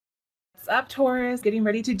up, Taurus? Getting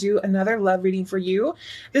ready to do another love reading for you.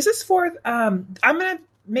 This is for, I'm going to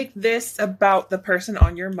make this about the person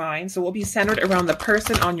on your mind. So we'll be centered around the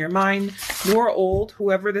person on your mind, new or old,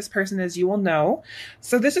 whoever this person is, you will know.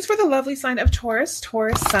 So this is for the lovely sign of Taurus,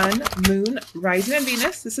 Taurus, Sun, Moon, Rising, and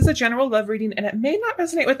Venus. This is a general love reading, and it may not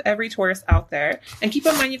resonate with every Taurus out there. And keep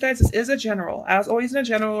in mind, you guys, this is a general. As always in a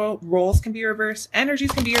general, roles can be reversed,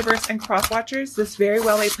 energies can be reversed, and cross watchers, this very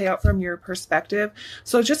well may play out from your perspective.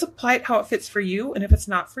 So just apply it how it fits for you, and if it's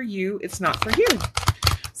not for you, it's not for you.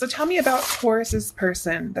 So tell me about Taurus's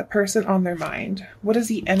person, the person on their mind. What is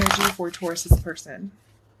the energy for Taurus's person?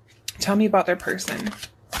 Tell me about their person.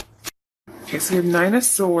 Okay, so we have 9 of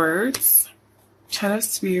Swords, 10 of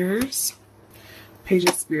Spears, Page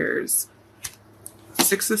of Spears,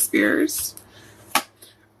 6 of Spears,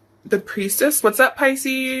 the Priestess. What's up,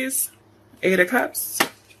 Pisces? 8 of Cups,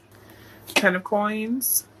 10 of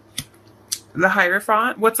Coins, the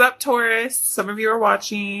Hierophant. What's up, Taurus? Some of you are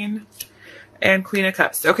watching. And Queen of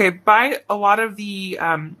Cups. Okay, by a lot of the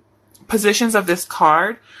positions of this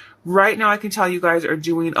card, right now I can tell you guys are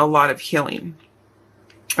doing a lot of healing.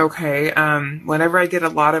 Okay, whenever I get a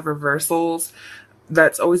lot of reversals,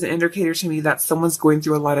 that's always an indicator to me that someone's going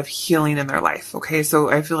through a lot of healing in their life. Okay,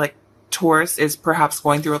 so I feel like Taurus is perhaps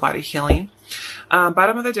going through a lot of healing.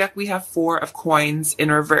 Bottom of the deck, we have 4 of Coins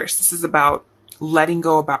in reverse. This is about letting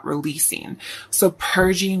go, about releasing. So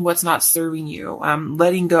purging what's not serving you,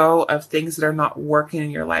 letting go of things that are not working in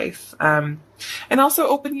your life. And also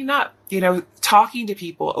opening up, talking to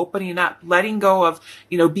people, opening up, letting go of,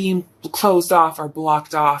 being closed off or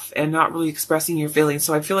blocked off and not really expressing your feelings.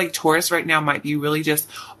 So I feel like Taurus right now might be really just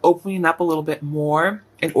opening up a little bit more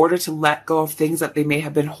in order to let go of things that they may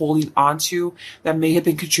have been holding on to that may have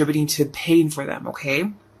been contributing to pain for them.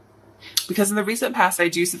 Okay. Because in the recent past, I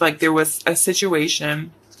do see like there was a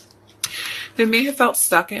situation they may have felt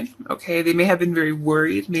stuck in. Okay. They may have been very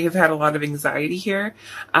worried, may have had a lot of anxiety here.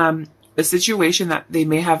 A situation that they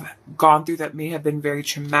may have gone through that may have been very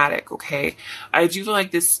traumatic. Okay. I do feel like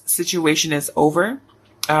this situation is over.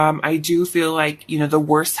 I do feel like, the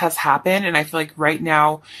worst has happened. And I feel like right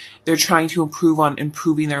now they're trying to improve on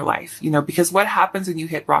improving their life, because what happens when you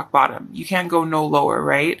hit rock bottom? You can't go no lower,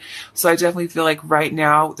 right? So I definitely feel like right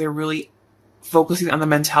now they're really focusing on the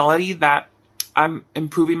mentality that I'm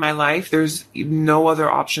improving my life. There's no other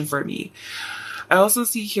option for me. I also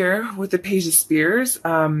see here with the Page of Spears,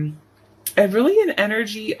 and really an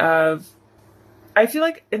energy of, I feel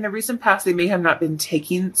like in the recent past, they may have not been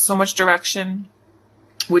taking so much direction,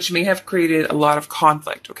 which may have created a lot of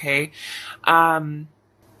conflict. Okay. Some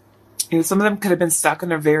of them could have been stuck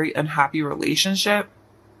in a very unhappy relationship,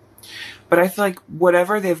 but I feel like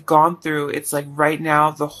whatever they've gone through, it's like right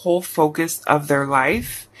now, the whole focus of their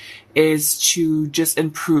life is to just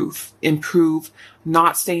improve,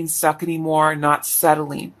 not staying stuck anymore, not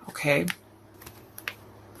settling. Okay.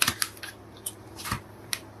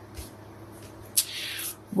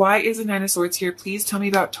 Why is the 9 of Swords here? Please tell me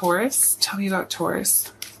about Taurus. Tell me about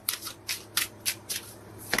Taurus.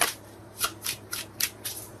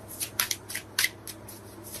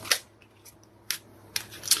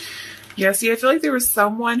 Yeah, see, I feel like there was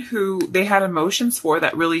someone who they had emotions for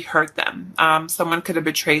that really hurt them. Someone could have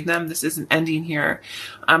betrayed them. This isn't ending here.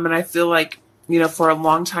 And I feel like, for a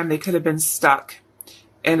long time, they could have been stuck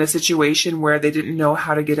in a situation where they didn't know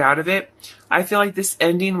how to get out of it. I feel like this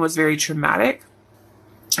ending was very traumatic.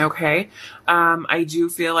 Okay. I do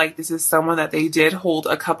feel like this is someone that they did hold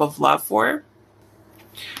a cup of love for,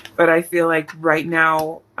 but I feel like right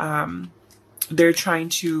now, they're trying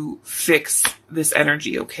to fix this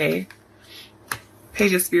energy. Okay.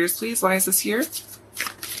 Page of Spears, please. Why is this here?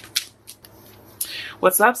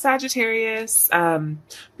 What's up, Sagittarius? But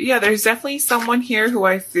yeah, there's definitely someone here who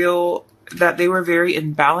I feel that they were very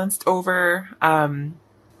imbalanced over.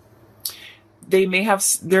 They may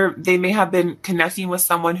have been connecting with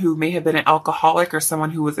someone who may have been an alcoholic or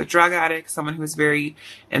someone who was a drug addict, someone who was very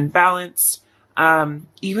imbalanced,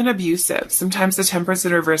 even abusive. Sometimes the Temperance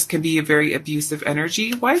in reverse can be a very abusive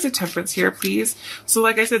energy. Why is the Temperance here, please? So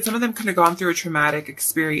like I said, some of them could have gone through a traumatic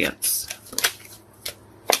experience.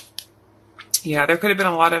 Yeah, there could have been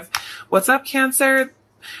a lot of, what's up, Cancer?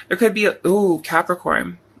 There could be,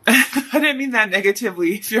 Capricorn. I didn't mean that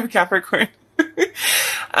negatively if you're a Capricorn.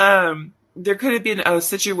 There could have been a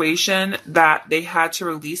situation that they had to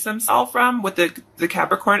release themselves from with the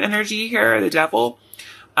Capricorn energy here, the Devil.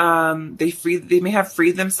 They may have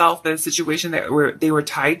freed themselves in a situation that they were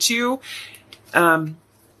tied to.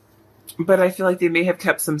 But I feel like they may have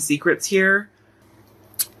kept some secrets here.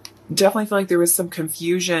 Definitely feel like there was some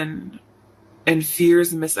confusion and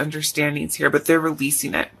fears and misunderstandings here, but they're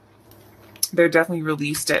releasing it. They're definitely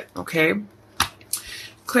released it, okay?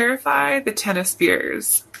 Clarify the Ten of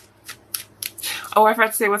Spears. Oh, I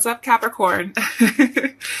forgot to say, what's up, Capricorn?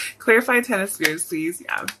 Clarify Ten of Spears, please.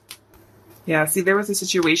 Yeah. Yeah, see, there was a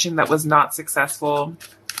situation that was not successful.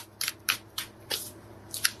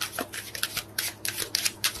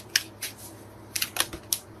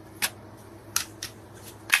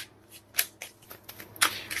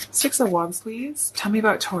 Six of Wands, please. Tell me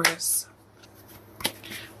about Taurus.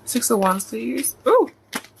 Six of Wands, please. Ooh.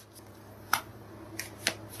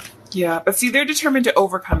 Yeah, but see, they're determined to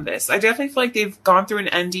overcome this. I definitely feel like they've gone through an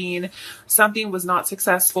ending. Something was not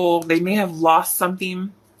successful. They may have lost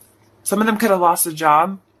something. Some of them could have lost a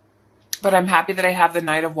job. But I'm happy that I have the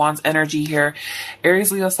Knight of Wands energy here.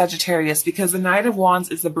 Aries, Leo, Sagittarius, because the Knight of Wands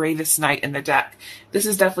is the bravest knight in the deck. This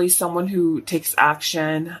is definitely someone who takes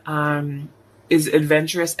action, is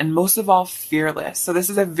adventurous, and most of all, fearless. So this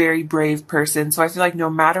is a very brave person. So I feel like no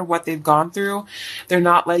matter what they've gone through, they're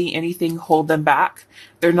not letting anything hold them back.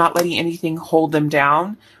 They're not letting anything hold them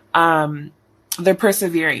down. They're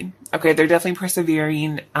persevering. Okay, they're definitely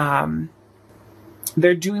persevering.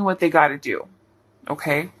 They're doing what they got to do.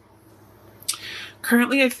 Okay.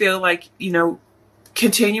 Currently, I feel like, you know,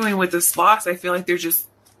 continuing with this loss, I feel like they're just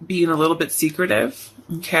being a little bit secretive.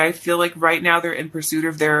 Okay. I feel like right now they're in pursuit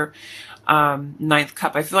of their ninth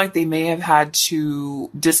cup. I feel like they may have had to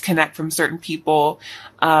disconnect from certain people,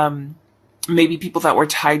 maybe people that were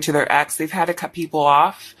tied to their ex. They've had to cut people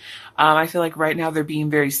off. I feel like right now they're being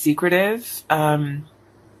very secretive. And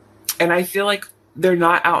I feel like they're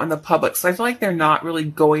not out in the public. So I feel like they're not really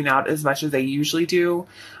going out as much as they usually do.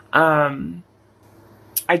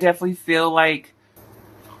 I definitely feel like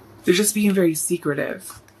they're just being very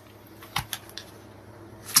secretive.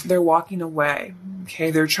 They're walking away.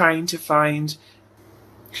 Okay. They're trying to find,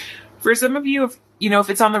 for some of you, if, you know, if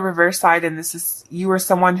it's on the reverse side and this is, you are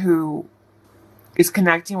someone who is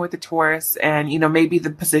connecting with the Taurus and, you know, maybe the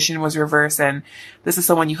position was reversed and this is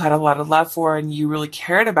someone you had a lot of love for and you really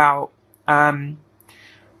cared about.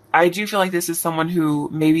 I do feel like this is someone who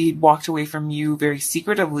maybe walked away from you very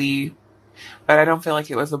secretively, but I don't feel like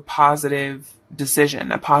it was a positive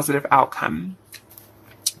decision, a positive outcome.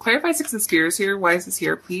 Clarify Six of Spears here. Why is this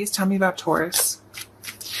here? Please tell me about Taurus.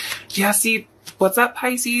 Yeah, see, what's up,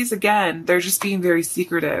 Pisces? Again, they're just being very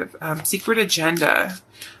secretive. Secret agenda.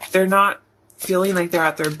 They're not feeling like they're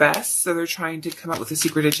at their best, so they're trying to come up with a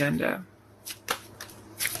secret agenda.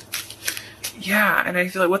 Yeah, and I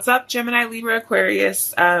feel like, what's up, Gemini, Libra,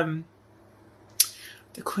 Aquarius? The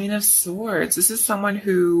Queen of Swords. This is someone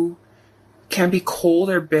who can be cold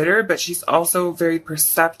or bitter, but she's also very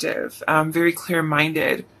perceptive, very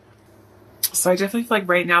clear-minded. So I definitely feel like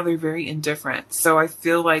right now they're very indifferent. So I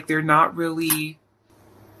feel like they're not really,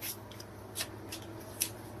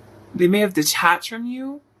 they may have detached from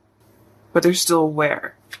you, but they're still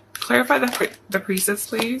aware. Clarify the Priestess,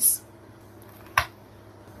 please.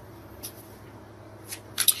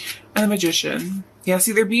 And the Magician. Yeah,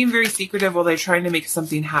 see, they're being very secretive while they're trying to make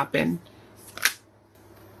something happen.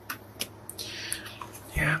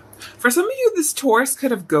 Yeah. For some of you, this Taurus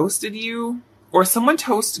could have ghosted you, or someone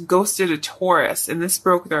ghosted a Taurus, and this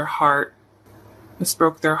broke their heart. This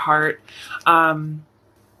broke their heart. But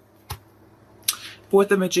with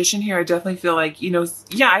the Magician here, I definitely feel like, you know,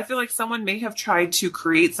 yeah, I feel like someone may have tried to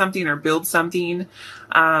create something or build something,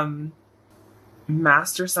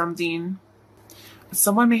 master something.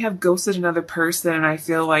 Someone may have ghosted another person, and I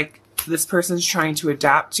feel like this person's trying to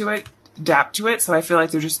adapt to it. So I feel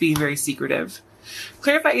like they're just being very secretive.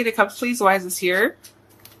 Clarify Eight of Cups, please. Why is this here?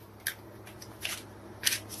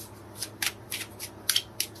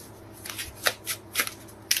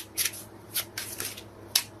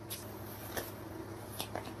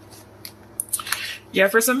 Yeah,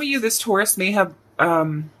 for some of you, this Taurus may have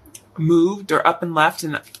moved or up and left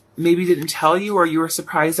and maybe didn't tell you, or you were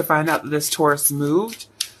surprised to find out that this Taurus moved.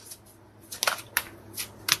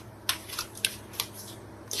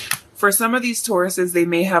 For some of these Tauruses, they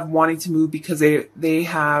may have wanting to move because they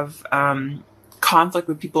have conflict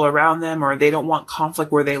with people around them, or they don't want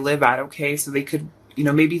conflict where they live at, okay? So they could, you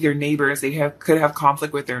know, maybe their neighbors, could have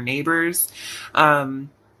conflict with their neighbors.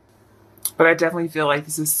 But I definitely feel like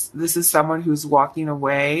this is someone who's walking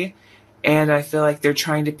away, and I feel like they're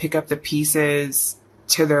trying to pick up the pieces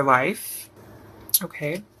to their life.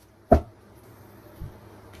 Okay.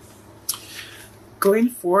 Going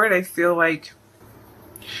forward, I feel like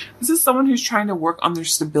this is someone who's trying to work on their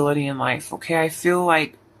stability in life. Okay. I feel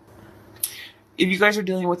like if you guys are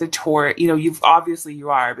dealing with a Taurus, you know, you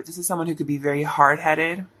are, but this is someone who could be very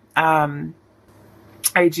hard-headed. I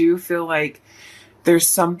do feel like there's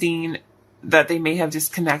something that they may have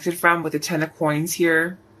disconnected from with the Ten of Coins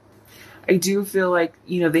here. I do feel like,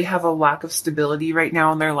 they have a lack of stability right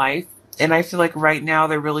now in their life. And I feel like right now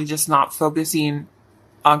they're really just not focusing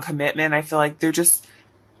on commitment. I feel like they're just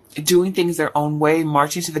doing things their own way,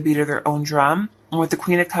 marching to the beat of their own drum. And with the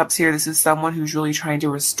Queen of Cups here, this is someone who's really trying to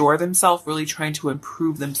restore themselves, really trying to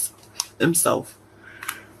improve themselves.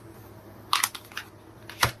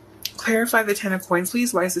 Clarify the Ten of Coins,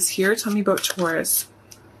 please. Why is this here? Tell me about Taurus.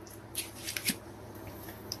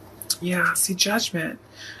 Yeah, see, Judgment.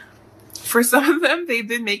 For some of them, they've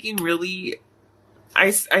been making really...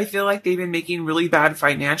 I feel like they've been making really bad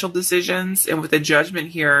financial decisions. And with the Judgment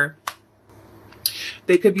here,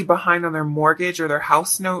 they could be behind on their mortgage or their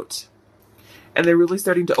house note. And they're really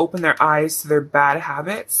starting to open their eyes to their bad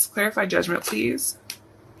habits. Clarify Judgment, please.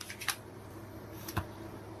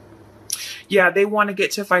 Yeah, they want to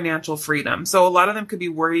get to financial freedom. So a lot of them could be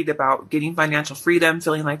worried about getting financial freedom,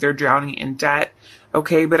 feeling like they're drowning in debt.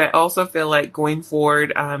 Okay, but I also feel like going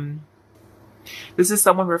forward, this is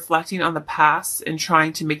someone reflecting on the past and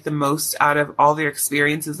trying to make the most out of all their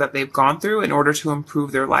experiences that they've gone through in order to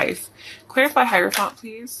improve their life. Clarify Hierophant,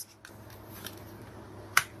 please.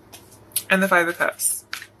 And the Five of Cups.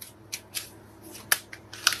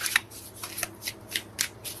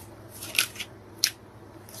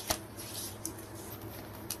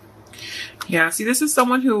 Yeah, see, this is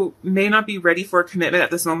someone who may not be ready for a commitment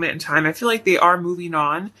at this moment in time. I feel like they are moving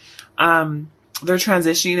on. They're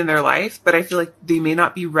transitioning in their life, but I feel like they may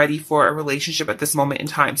not be ready for a relationship at this moment in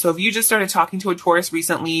time. So if you just started talking to a Taurus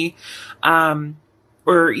recently,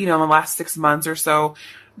 or, in the last 6 months or so,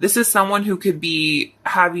 this is someone who could be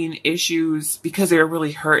having issues because they were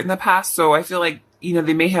really hurt in the past. So I feel like, they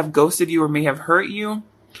may have ghosted you or may have hurt you,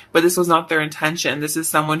 but this was not their intention. This is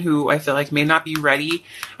someone who I feel like may not be ready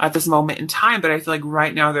at this moment in time, but I feel like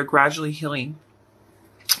right now they're gradually healing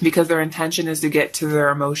because their intention is to get to their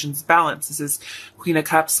emotions balance. This is Queen of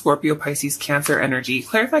Cups, Scorpio, Pisces, Cancer energy.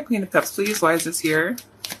 Clarify Queen of Cups, please. Why is this here?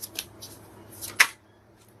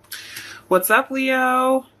 What's up,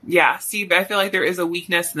 Leo? Yeah, see, I feel like there is a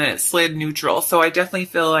weakness and then it slid neutral. So I definitely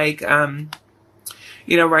feel like,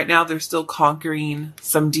 right now they're still conquering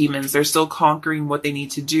some demons. They're still conquering what they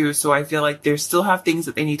need to do. So I feel like they still have things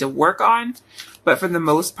that they need to work on. But for the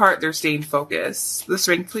most part, they're staying focused. The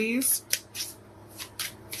Strength, please.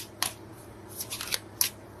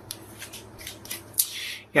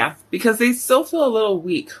 Yeah, because they still feel a little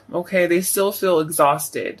weak. Okay, they still feel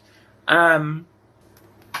exhausted. And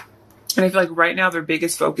I feel like right now their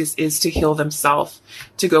biggest focus is to heal themselves,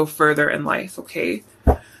 to go further in life, okay?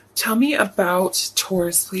 Tell me about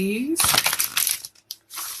Taurus, please.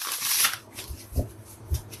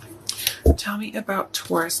 Tell me about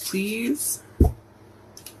Taurus, please.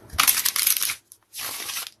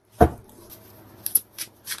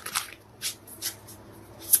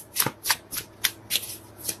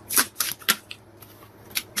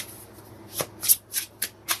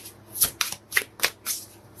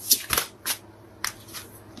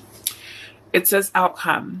 It says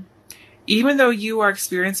outcome. Even though you are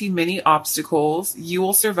experiencing many obstacles, you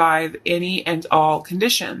will survive any and all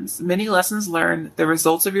conditions. Many lessons learned, the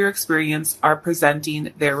results of your experience are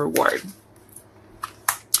presenting their reward.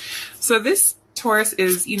 So this Taurus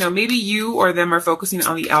is, maybe you or them are focusing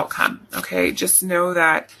on the outcome. Okay. Just know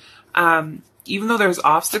that, even though there's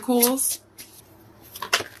obstacles,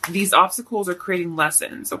 these obstacles are creating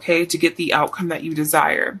lessons, okay, to get the outcome that you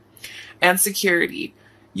desire. And security.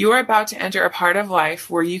 You are about to enter a part of life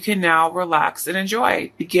where you can now relax and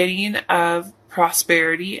enjoy, beginning of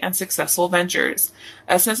prosperity and successful ventures.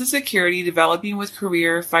 A sense of security developing with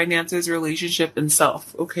career, finances, relationship, and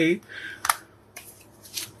self, okay?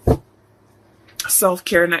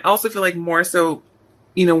 Self-care. And I also feel like more so,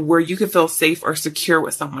 where you can feel safe or secure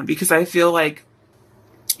with someone, because I feel like,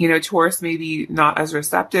 Taurus may be not as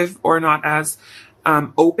receptive or not as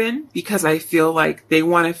open, because I feel like they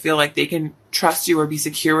want to feel like they can trust you or be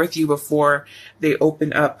secure with you before they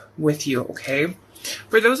open up with you, okay?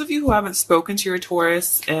 For those of you who haven't spoken to your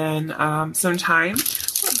Taurus in some time,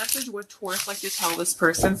 what message would Taurus like to tell this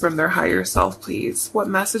person from their higher self, please? What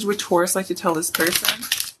message would Taurus like to tell this person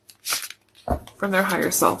from their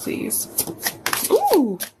higher self, please?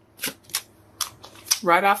 Ooh!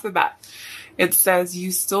 Right off the bat. It says,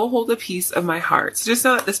 you still hold a piece of my heart. So just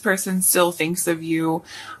know that this person still thinks of you.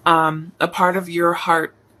 A part of your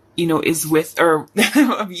heart, is with, or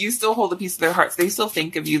you still hold a piece of their hearts. They still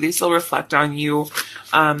think of you. They still reflect on you.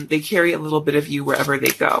 They carry a little bit of you wherever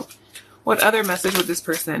they go. What other message would this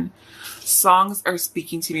person? Songs are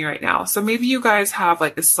speaking to me right now. So maybe you guys have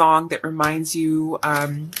like a song that reminds you,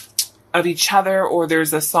 of each other, or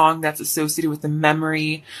there's a song that's associated with the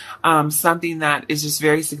memory, something that is just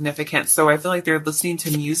very significant. So I feel like they're listening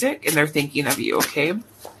to music and they're thinking of you, okay?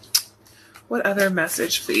 What other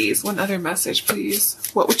message, please? One other message, please.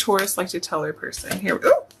 What would Taurus like to tell their person? Here we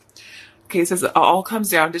go. Okay, it says it all comes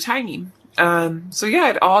down to timing. So yeah,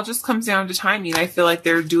 it all just comes down to timing. I feel like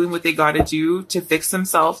they're doing what they got to do to fix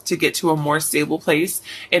themselves, to get to a more stable place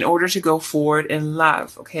in order to go forward in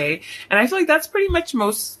love. Okay. And I feel like that's pretty much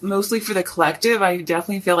mostly for the collective. I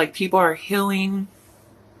definitely feel like people are healing,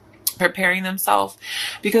 preparing themselves,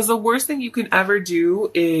 because the worst thing you can ever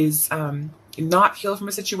do is, not heal from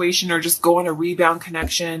a situation or just go on a rebound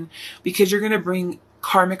connection, because you're going to bring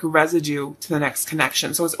karmic residue to the next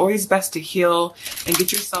connection. So it's always best to heal and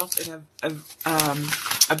get yourself in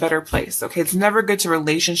a better place. Okay. It's never good to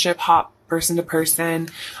relationship hop person to person,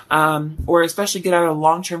 or especially get out of a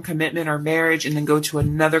long-term commitment or marriage and then go to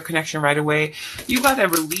another connection right away. You got to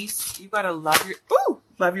release, you got to love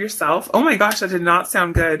yourself. Oh my gosh, that did not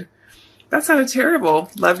sound good. That sounded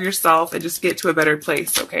terrible. Love yourself and just get to a better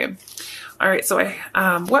place. Okay. All right, so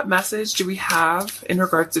what message do we have in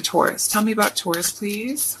regards to Taurus? Tell me about Taurus,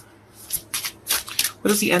 please. What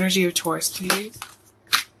is the energy of Taurus, please?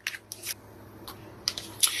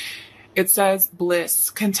 It says bliss,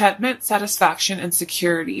 contentment, satisfaction, and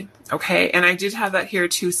security. Okay, and I did have that here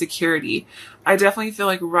too, security. I definitely feel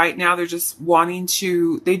like right now they're just wanting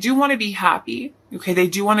to, they do want to be happy. Okay, they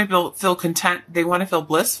do want to feel content. They want to feel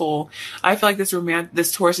blissful. I feel like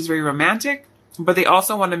this Taurus is very romantic, but they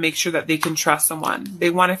also want to make sure that they can trust someone. They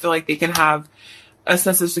want to feel like they can have a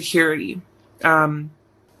sense of security.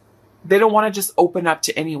 They don't want to just open up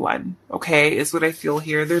to anyone, okay, is what I feel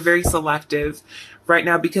here. They're very selective right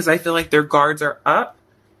now because I feel like their guards are up,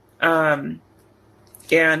 and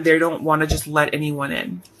they don't want to just let anyone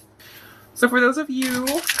in. So for those of you,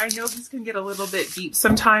 I know these can get a little bit deep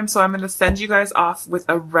sometimes, so I'm going to send you guys off with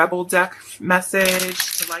a Rebel deck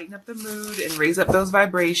message to lighten up the mood and raise up those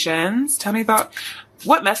vibrations. Tell me about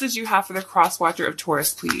what message you have for the cross-watcher of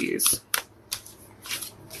Taurus, please.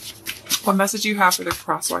 What message you have for the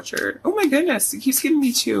cross-watcher? Oh my goodness, it keeps giving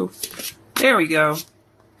me two. There we go.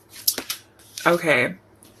 Okay.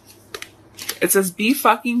 It says, be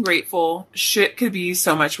fucking grateful. Shit could be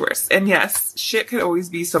so much worse. And yes, shit could always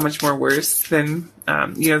be so much more worse than,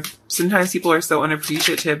 sometimes people are so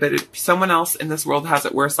unappreciative, but someone else in this world has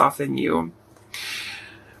it worse off than you.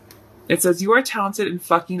 It says, you are talented and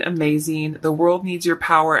fucking amazing. The world needs your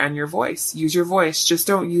power and your voice. Use your voice. Just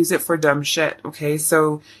don't use it for dumb shit. Okay.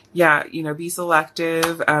 So yeah, be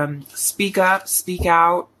selective, speak up, speak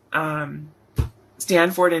out,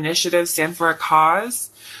 stand for an initiative, stand for a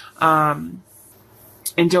cause.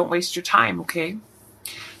 And don't waste your time, okay?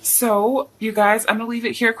 So, you guys, I'm going to leave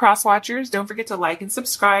it here, cross-watchers. Don't forget to like and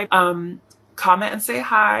subscribe, comment and say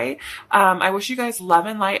hi. I wish you guys love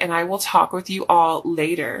and light, and I will talk with you all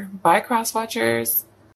later. Bye, cross-watchers.